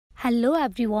Hello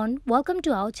everyone, welcome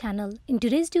to our channel. In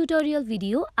today's tutorial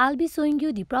video, I'll be showing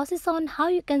you the process on how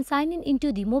you can sign in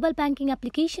into the mobile banking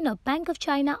application of Bank of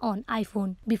China on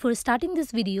iPhone. Before starting this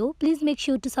video, please make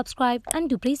sure to subscribe and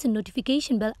to press the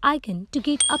notification bell icon to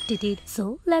get updated.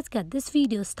 So let's get this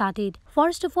video started.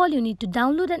 First of all, you need to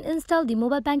download and install the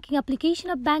mobile banking application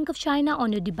of Bank of China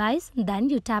on your device. Then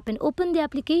you tap and open the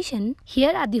application. Here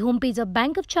at the homepage of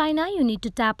Bank of China, you need to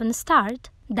tap and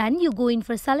start. Then you go in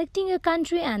for selecting your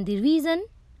country and the region.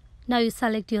 Now you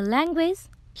select your language.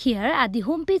 Here at the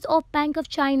homepage of Bank of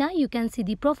China, you can see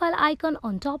the profile icon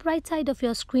on top right side of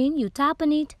your screen. You tap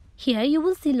on it. Here you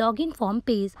will see login form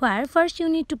page where first you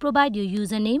need to provide your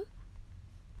username.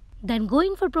 Then go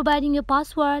in for providing your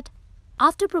password.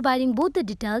 After providing both the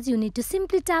details, you need to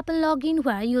simply tap and log in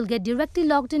where you will get directly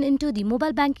logged in into the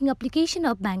mobile banking application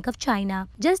of Bank of China.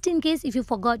 Just in case if you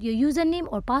forgot your username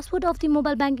or password of the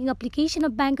mobile banking application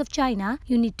of Bank of China,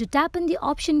 you need to tap on the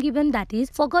option given, that is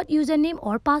forgot username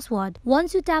or password.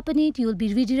 Once you tap on it, you will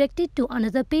be redirected to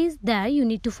another page. There you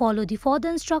need to follow the further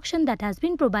instruction that has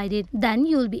been provided. Then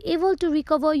you will be able to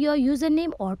recover your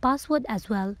username or password as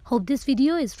well. Hope this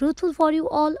video is fruitful for you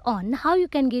all on how you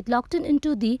can get logged in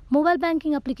into the mobile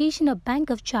banking application of Bank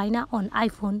of China on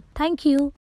iPhone. Thank you.